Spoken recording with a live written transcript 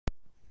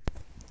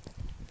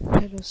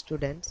Hello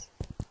students,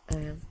 I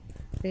am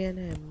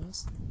Rihanna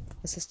MS,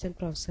 Assistant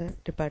Professor,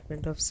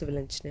 Department of Civil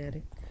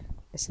Engineering,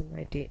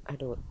 SMIT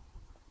Adoor.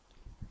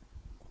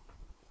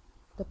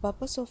 The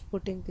purpose of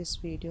putting this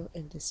video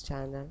in this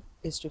channel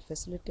is to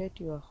facilitate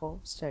your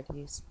home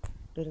studies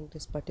during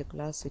this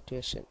particular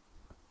situation.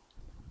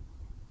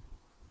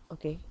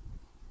 Okay,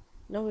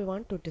 now we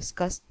want to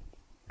discuss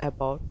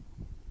about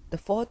the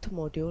fourth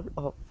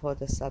module for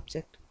the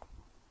subject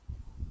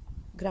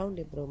Ground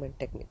Improvement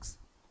Techniques.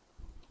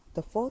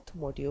 The fourth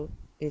module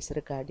is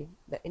regarding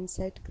the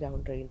in-situ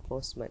ground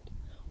reinforcement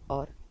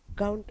or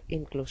ground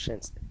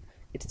inclusions.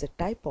 It is a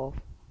type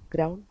of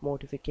ground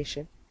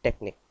modification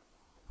technique.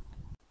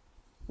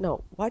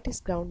 Now, what is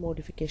ground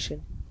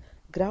modification?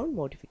 Ground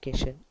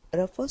modification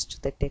refers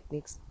to the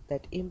techniques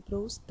that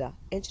improves the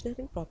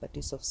engineering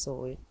properties of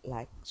soil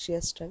like shear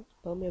strength,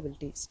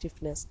 permeability,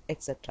 stiffness,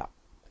 etc.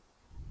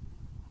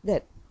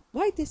 Then,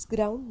 why this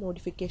ground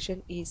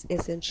modification is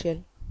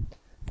essential?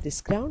 This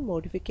ground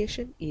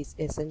modification is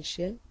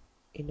essential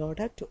in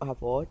order to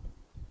avoid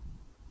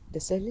the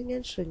swelling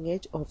and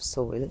shrinkage of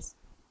soils,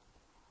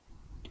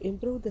 to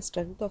improve the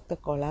strength of the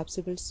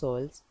collapsible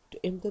soils, to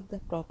improve the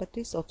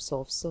properties of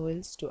soft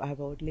soils, to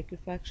avoid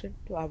liquefaction,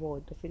 to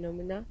avoid the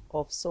phenomena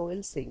of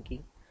soil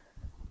sinking,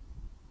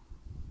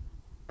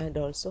 and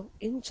also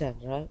in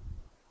general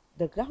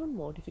the ground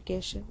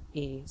modification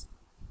is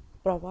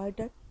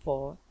provided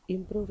for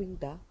improving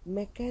the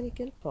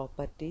mechanical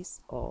properties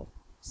of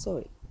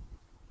soil.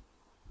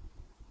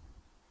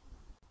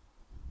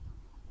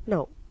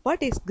 Now,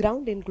 what is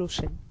ground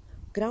inclusion?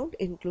 Ground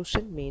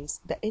inclusion means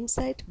the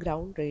in-situ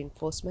ground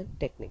reinforcement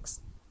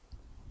techniques.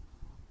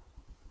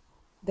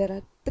 There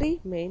are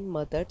three main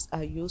methods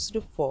are used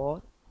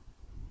for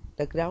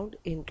the ground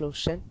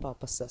inclusion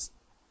purposes.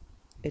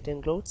 It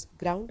includes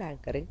ground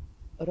anchoring,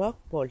 rock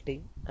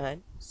bolting,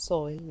 and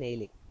soil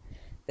nailing.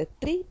 The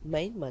three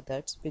main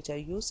methods which are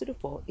used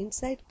for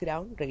in-situ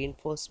ground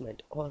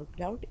reinforcement or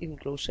ground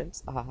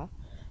inclusions are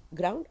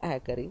ground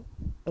anchoring,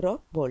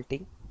 rock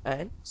bolting,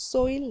 and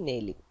soil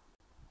nailing.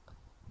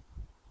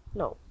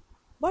 Now,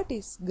 what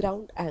is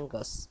ground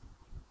anchors?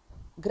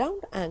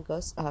 Ground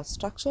anchors are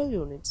structural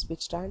units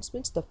which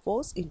transmits the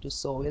force into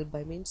soil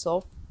by means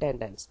of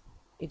tendons.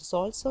 It is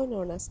also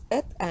known as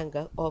earth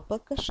anchor or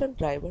percussion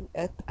driven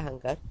earth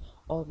anchor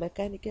or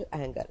mechanical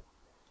anchor.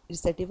 It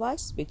is a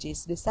device which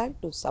is designed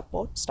to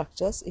support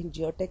structures in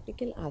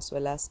geotechnical as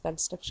well as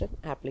construction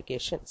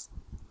applications.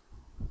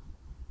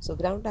 So,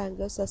 ground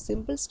anchors are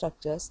simple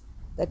structures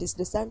that is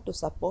designed to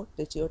support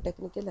the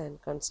geotechnical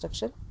and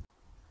construction.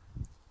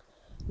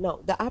 Now,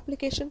 the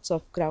applications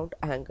of ground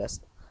anchors.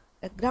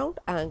 A ground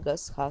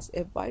anchors has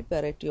a wide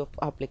variety of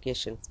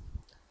applications.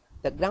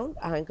 The ground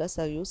anchors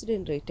are used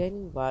in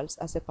retaining walls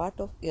as a part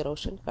of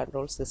erosion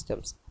control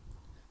systems.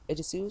 It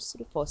is used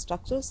for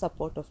structural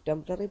support of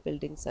temporary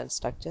buildings and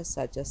structures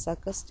such as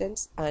circus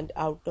tents and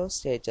outdoor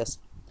stages.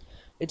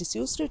 It is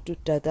used to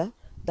tether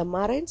the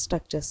marine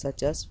structures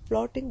such as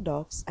floating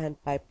docks and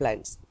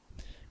pipelines.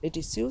 It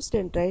is used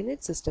in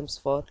drainage systems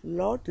for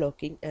load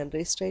locking and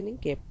restraining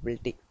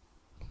capability.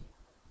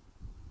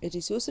 It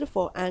is used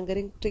for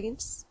anchoring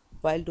trees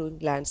while doing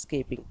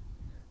landscaping.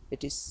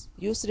 It is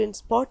used in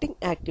spotting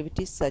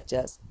activities such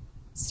as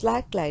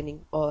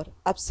slacklining or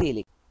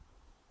upsealing.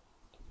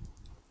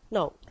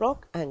 Now,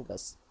 rock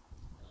anchors.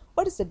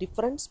 What is the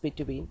difference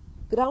between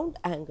ground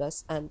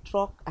anchors and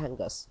rock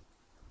anchors?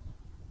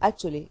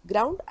 Actually,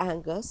 ground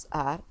anchors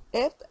are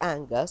earth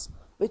anchors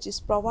which is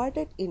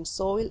provided in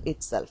soil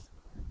itself,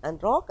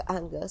 and rock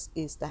anchors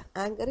is the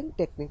anchoring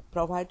technique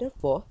provided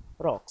for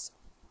rocks.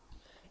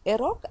 A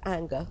rock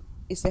anchor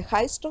is a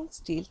high-strung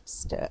steel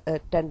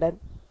tendon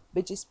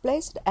which is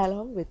placed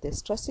along with a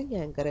stressing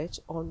anchorage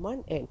on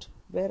one end,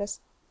 whereas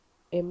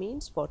a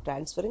means for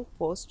transferring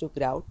force to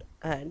ground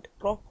and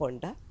rock on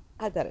the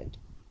other end.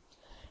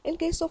 In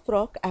case of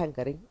rock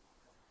anchoring,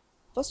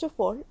 first of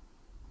all,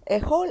 a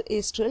hole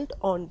is drilled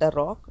on the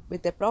rock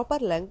with a proper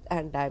length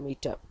and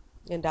diameter,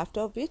 and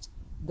after which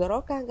the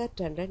rock anchor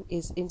tendon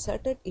is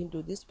inserted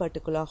into this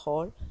particular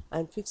hole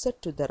and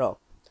fixed to the rock.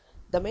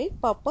 The main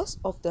purpose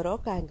of the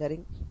rock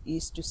anchoring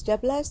is to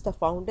stabilize the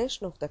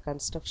foundation of the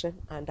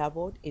construction and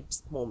avoid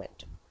its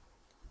movement.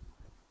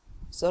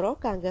 So,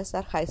 rock anchors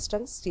are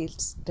high-strung steel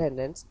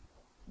tendons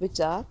which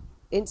are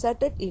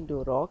inserted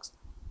into rocks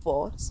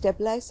for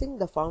stabilizing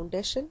the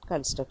foundation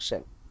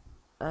construction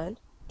and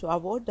to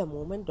avoid the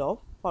movement of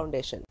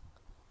foundation.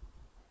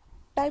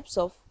 Types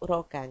of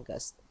rock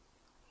anchors.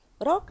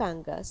 Rock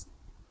anchors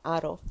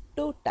are of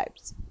two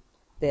types.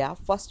 They are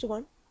first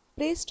one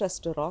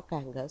pre-stressed rock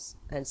anchors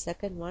and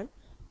second one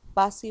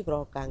passive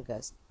rock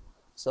anchors.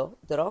 So,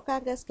 the rock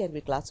anchors can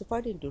be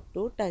classified into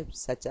two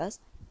types such as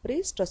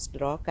pre-stressed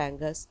rock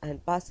anchors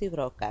and passive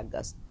rock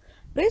anchors.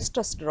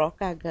 Pre-stressed rock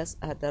anchors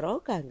are the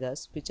rock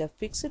anchors which are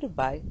fixed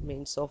by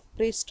means of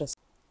pre-stress.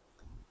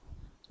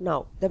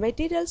 Now, the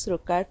materials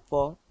required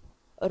for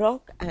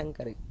rock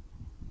anchoring.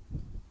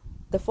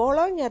 The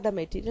following are the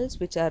materials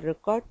which are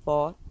required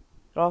for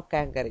rock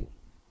anchoring.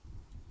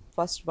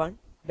 First one,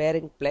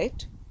 bearing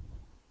plate.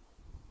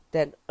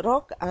 Then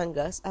rock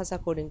anchors as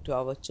according to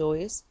our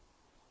choice,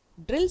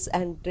 drills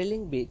and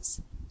drilling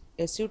bits,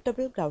 a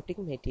suitable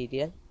grouting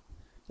material,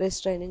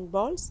 restraining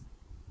balls,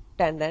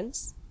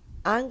 tendons,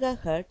 anchor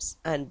heads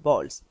and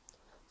balls.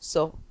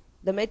 So,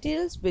 the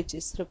materials which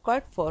is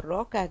required for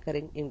rock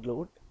anchoring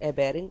include a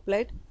bearing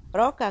plate,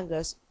 rock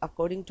anchors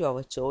according to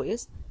our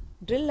choice,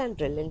 drill and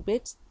drilling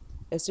bits,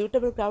 a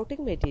suitable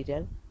grouting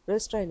material,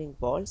 restraining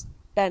balls,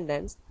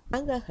 tendons,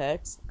 anchor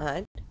heads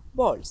and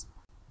balls.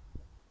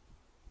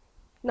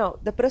 Now,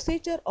 the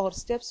procedure or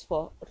steps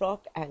for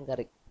rock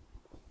anchoring.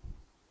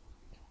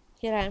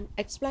 Here I am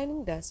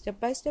explaining the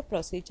step-by-step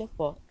procedure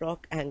for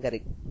rock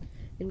anchoring.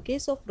 In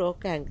case of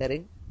rock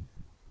anchoring,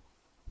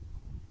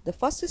 the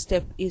first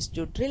step is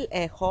to drill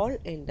a hole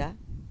in the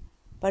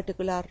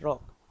particular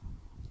rock.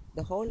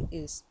 The hole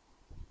is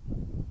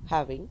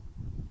having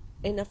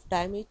enough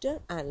diameter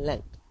and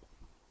length.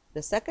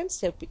 The second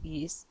step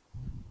is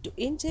to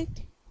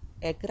inject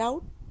a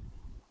grout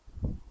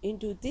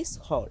into this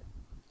hole.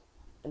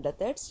 And the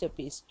third step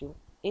is to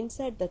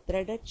insert the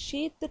threaded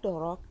sheathed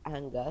rock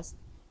anchors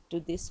to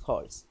these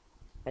holes.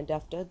 And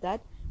after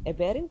that, a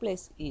bearing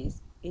plate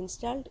is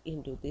installed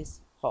into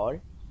this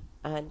hole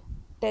and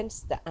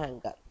tense the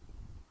anchor.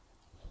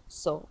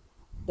 So,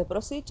 the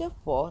procedure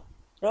for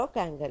rock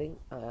anchoring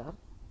are: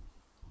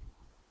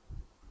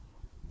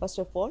 first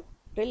of all,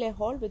 drill a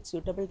hole with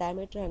suitable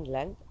diameter and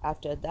length.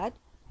 After that,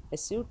 a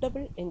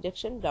suitable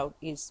injection grout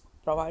is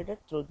provided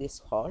through this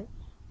hole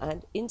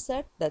and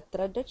insert the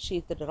threaded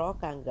sheathed rock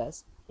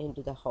anchors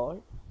into the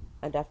hole,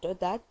 and after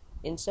that,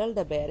 install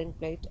the bearing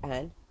plate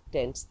and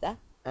tense the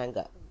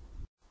anchor.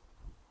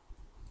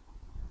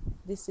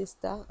 This is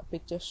the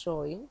picture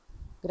showing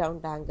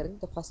ground anchoring.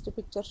 The first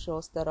picture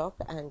shows the rock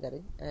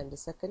anchoring and the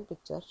second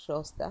picture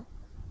shows the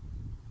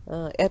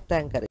earth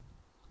anchoring.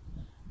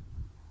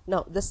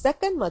 Now, the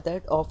second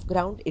method of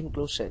ground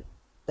inclusion,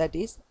 that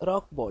is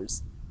rock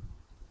bolts.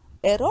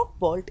 A rock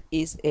bolt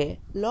is a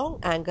long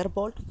anchor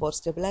bolt for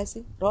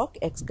stabilizing rock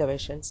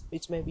excavations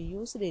which may be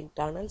used in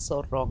tunnels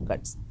or rock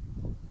cuts.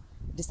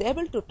 It is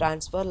able to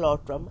transfer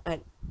load from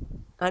an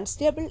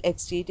unstable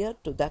exterior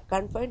to the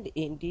confined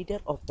interior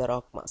of the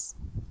rock mass.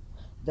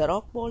 The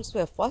rock bolts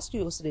were first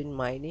used in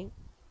mining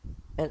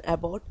in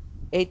about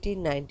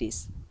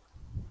 1890s.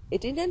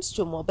 It intends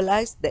to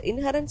mobilize the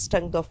inherent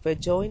strength of a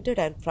jointed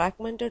and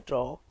fragmented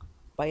rock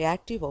by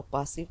active or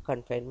passive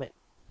confinement.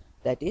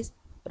 That is,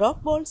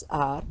 rock bolts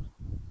are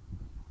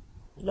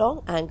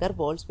long anchor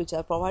bolts which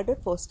are provided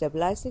for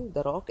stabilizing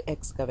the rock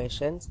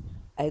excavations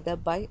either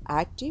by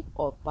active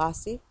or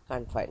passive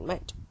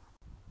confinement.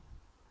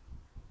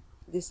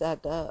 These are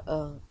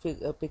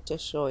the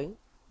pictures showing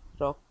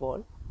rock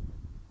bolt.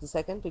 The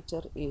second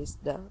picture is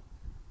the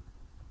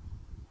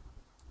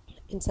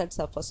inside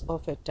surface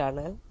of a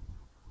tunnel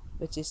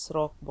which is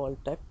rock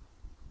bolted.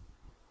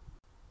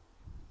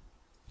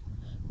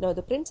 Now,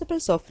 the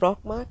principles of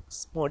rock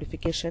mass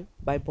modification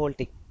by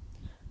bolting.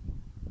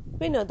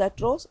 We know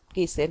that rock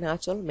is a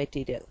natural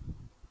material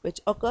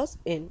which occurs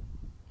in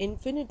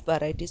infinite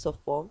varieties of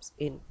forms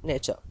in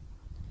nature.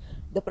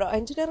 The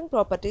engineering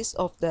properties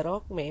of the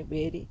rock may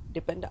vary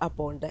depending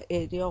upon the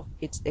area of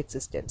its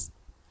existence.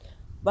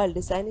 While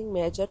designing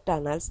major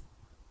tunnels,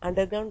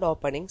 underground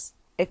openings,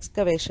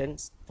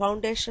 excavations,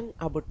 foundation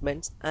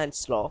abutments and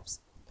slopes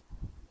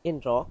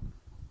in rock,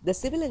 the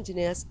civil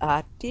engineers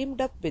are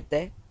teamed up with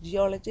the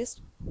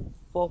geologists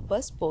for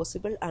best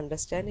possible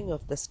understanding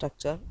of the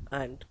structure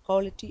and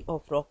quality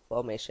of rock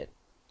formation.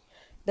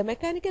 The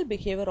mechanical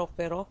behavior of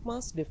a rock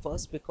mass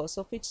differs because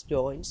of its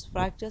joints,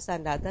 fractures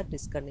and other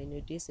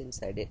discontinuities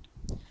inside it.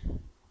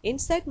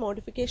 In-situ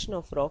modification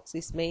of rocks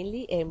is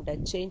mainly aimed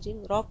at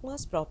changing rock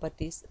mass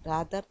properties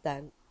rather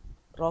than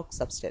rock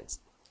substance.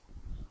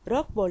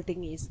 Rock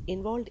bolting is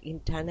involved in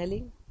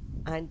tunneling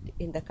and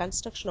in the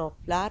construction of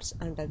large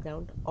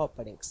underground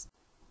openings.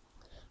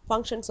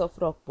 Functions of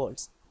rock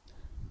bolts.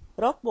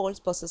 Rock bolts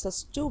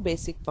possesses two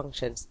basic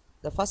functions.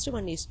 The first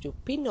one is to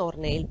pin or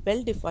nail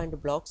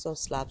well-defined blocks or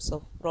slabs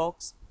of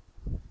rocks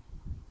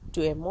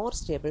to a more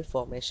stable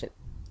formation.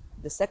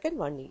 The second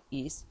one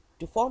is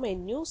to form a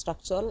new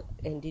structural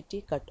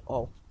entity cut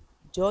off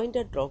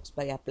jointed rocks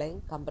by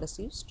applying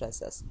compressive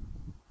stresses.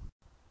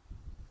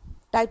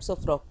 Types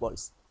of rock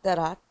bolts. There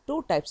are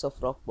two types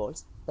of rock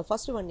bolts. The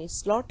first one is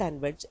slot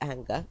and wedge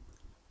anchor.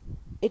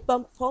 It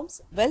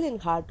performs well in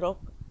hard rock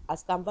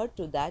as compared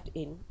to that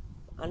in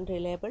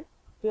unreliable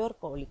pure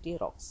quality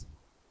rocks.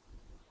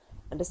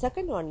 And the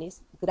second one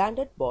is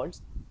grounded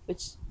bolts,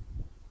 which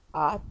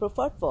are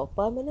preferred for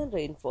permanent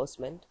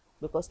reinforcement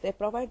because they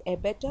provide a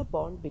better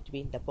bond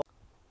between the bolts.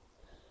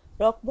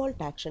 Rock bolt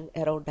action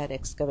around an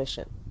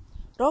excavation.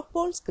 Rock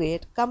bolts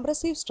create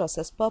compressive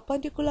stresses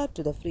perpendicular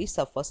to the free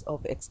surface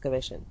of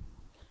excavation.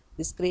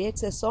 This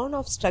creates a zone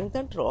of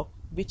strengthened rock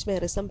which may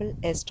resemble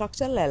a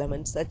structural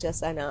element such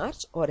as an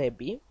arch or a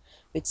beam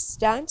which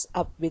stands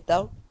up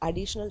without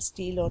additional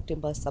steel or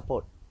timber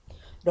support.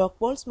 Rock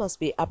bolts must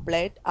be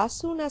applied as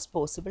soon as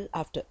possible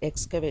after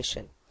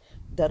excavation.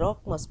 The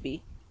rock must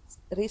be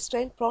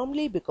restrained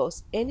promptly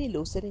because any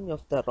loosening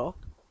of the rock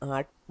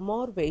art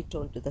more weight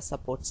onto the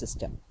support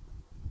system.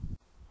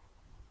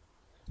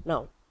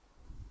 Now,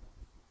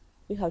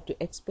 we have to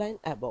explain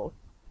about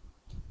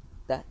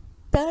the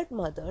third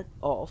method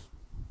of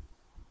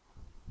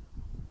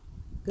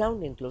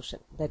ground inclusion,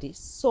 that is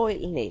soil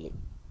nailing.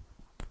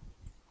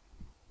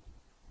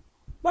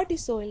 What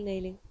is soil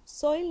nailing?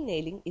 Soil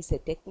nailing is a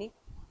technique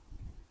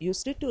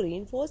used to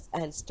reinforce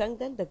and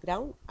strengthen the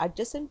ground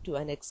adjacent to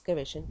an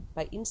excavation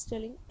by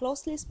installing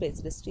closely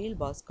spaced steel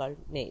bars called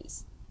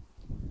nails.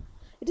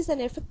 It is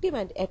an effective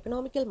and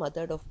economical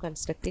method of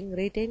constructing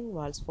retaining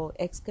walls for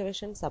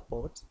excavation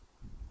supports,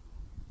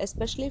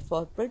 especially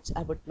for bridge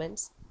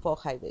abutments for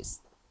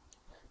highways.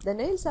 The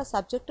nails are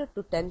subjected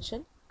to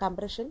tension,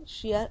 compression,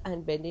 shear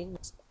and bending.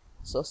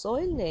 So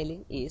soil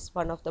nailing is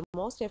one of the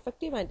most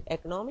effective and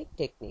economic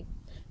technique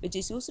which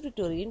is used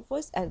to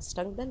reinforce and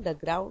strengthen the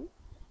ground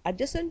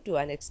adjacent to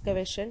an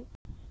excavation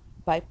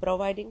by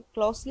providing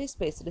closely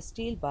spaced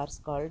steel bars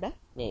called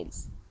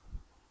nails.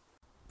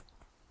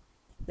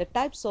 The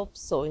types of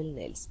soil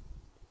nails.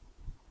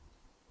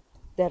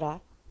 There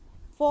are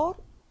 4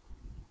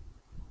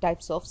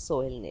 types of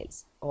soil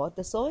nails, or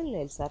the soil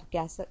nails are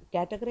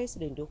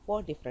categorized into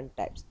 4 different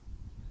types.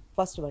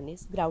 First one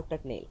is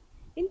grouted nail.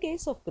 In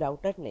case of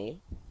grouted nail,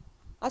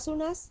 as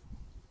soon as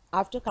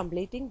after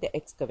completing the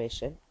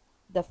excavation,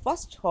 the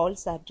first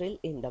holes are drilled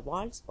in the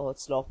walls or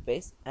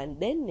slopeways and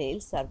then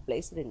nails are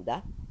placed in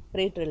the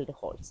pre-drilled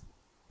holes.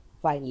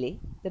 Finally,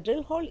 the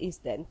drill hole is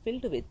then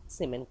filled with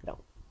cement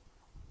ground.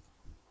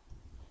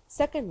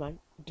 Second one,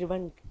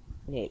 driven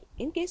nail.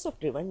 In case of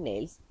driven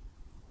nails,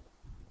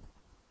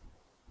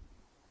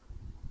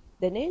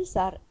 the nails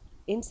are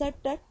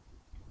inserted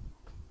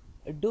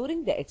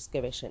during the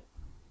excavation,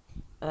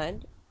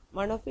 and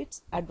one of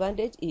its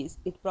advantage is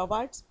it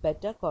provides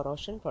better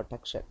corrosion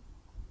protection.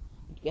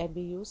 It can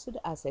be used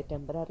as a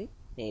temporary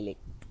nailing.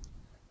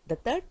 The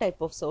third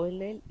type of soil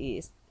nail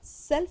is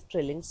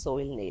self-drilling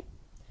soil nail.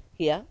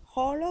 Here,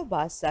 hollow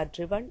bars are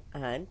driven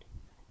and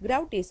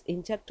grout is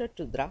injected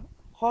to the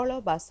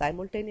hollow bars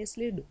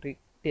simultaneously during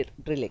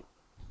drilling.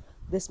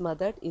 This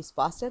method is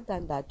faster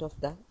than that of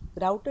the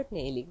grouted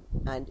nailing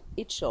and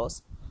it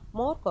shows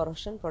more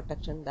corrosion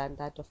protection than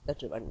that of the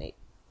driven nail.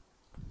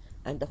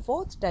 And the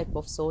fourth type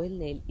of soil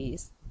nail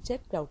is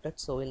jet grouted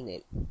soil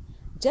nail.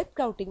 Jet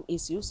grouting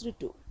is used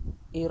to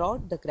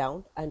erode the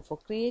ground and for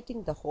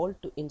creating the hole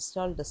to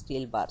install the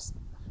steel bars.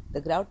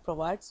 The grout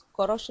provides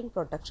corrosion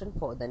protection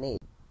for the nail.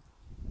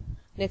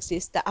 Next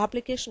is the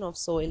application of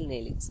soil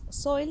nailings.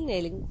 Soil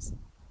nailings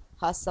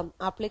has some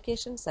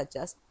applications such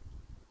as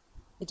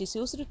it is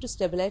used to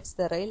stabilize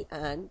the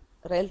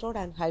railroad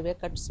and highway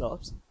cut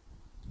slopes.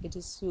 It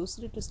is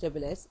used to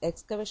stabilize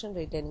excavation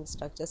retaining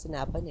structures in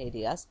urban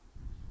areas.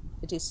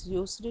 It is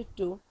used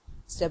to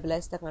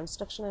stabilize the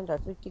construction and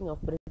reflecting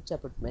of bridge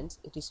abutments.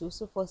 It is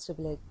used for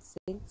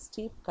stabilizing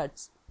steep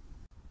cuts.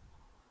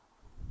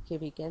 Here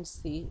we can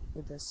see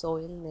the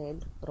soil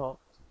nailed rock.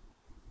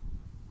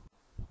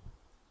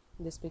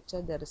 In this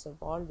picture there is a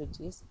wall which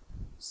is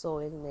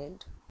soil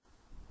nailed.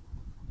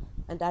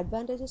 And the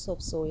advantages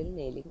of soil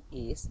nailing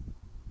is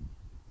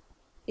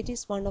it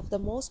is one of the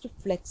most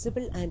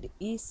flexible and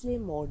easily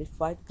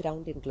modified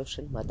ground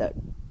inclusion method.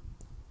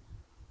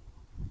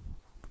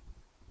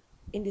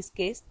 In this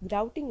case,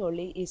 grouting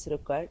only is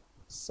required,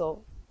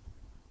 so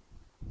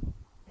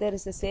there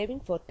is a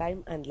saving for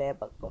time and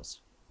labor cost.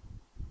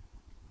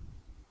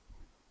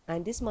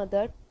 And this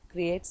method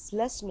creates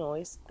less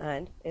noise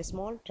and a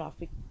small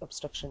traffic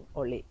obstruction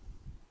only.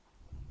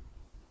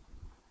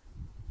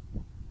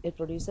 It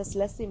produces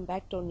less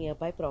impact on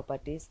nearby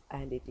properties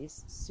and it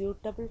is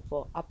suitable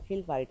for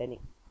uphill widening.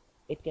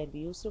 It can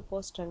be used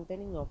for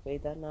strengthening of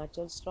either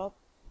natural slope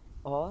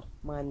or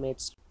man-made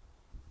slope.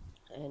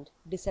 And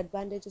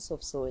disadvantages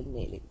of soil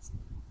nailings.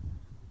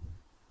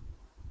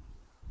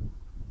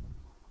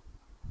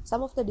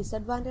 Some of the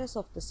disadvantages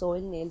of the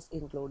soil nails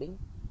including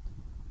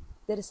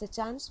there is a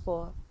chance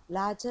for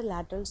larger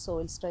lateral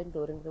soil strain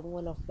during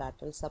removal of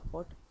lateral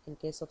support in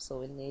case of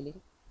soil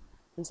nailing,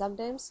 and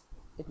sometimes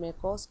it may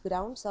cause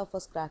ground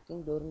surface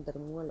cracking during the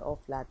removal of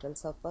lateral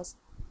surface.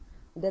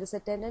 There is a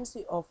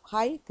tendency of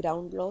high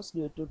ground loss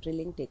due to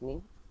drilling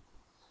technique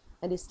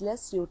and is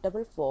less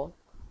suitable for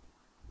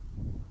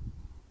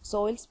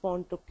soils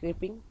prone to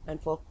creeping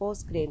and for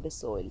coarse-grained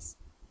soils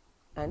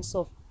and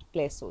soft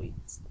clay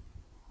soils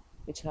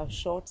which have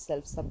short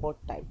self-support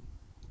time,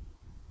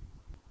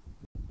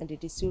 and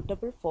it is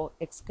suitable for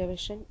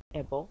excavation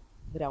above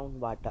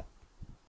groundwater.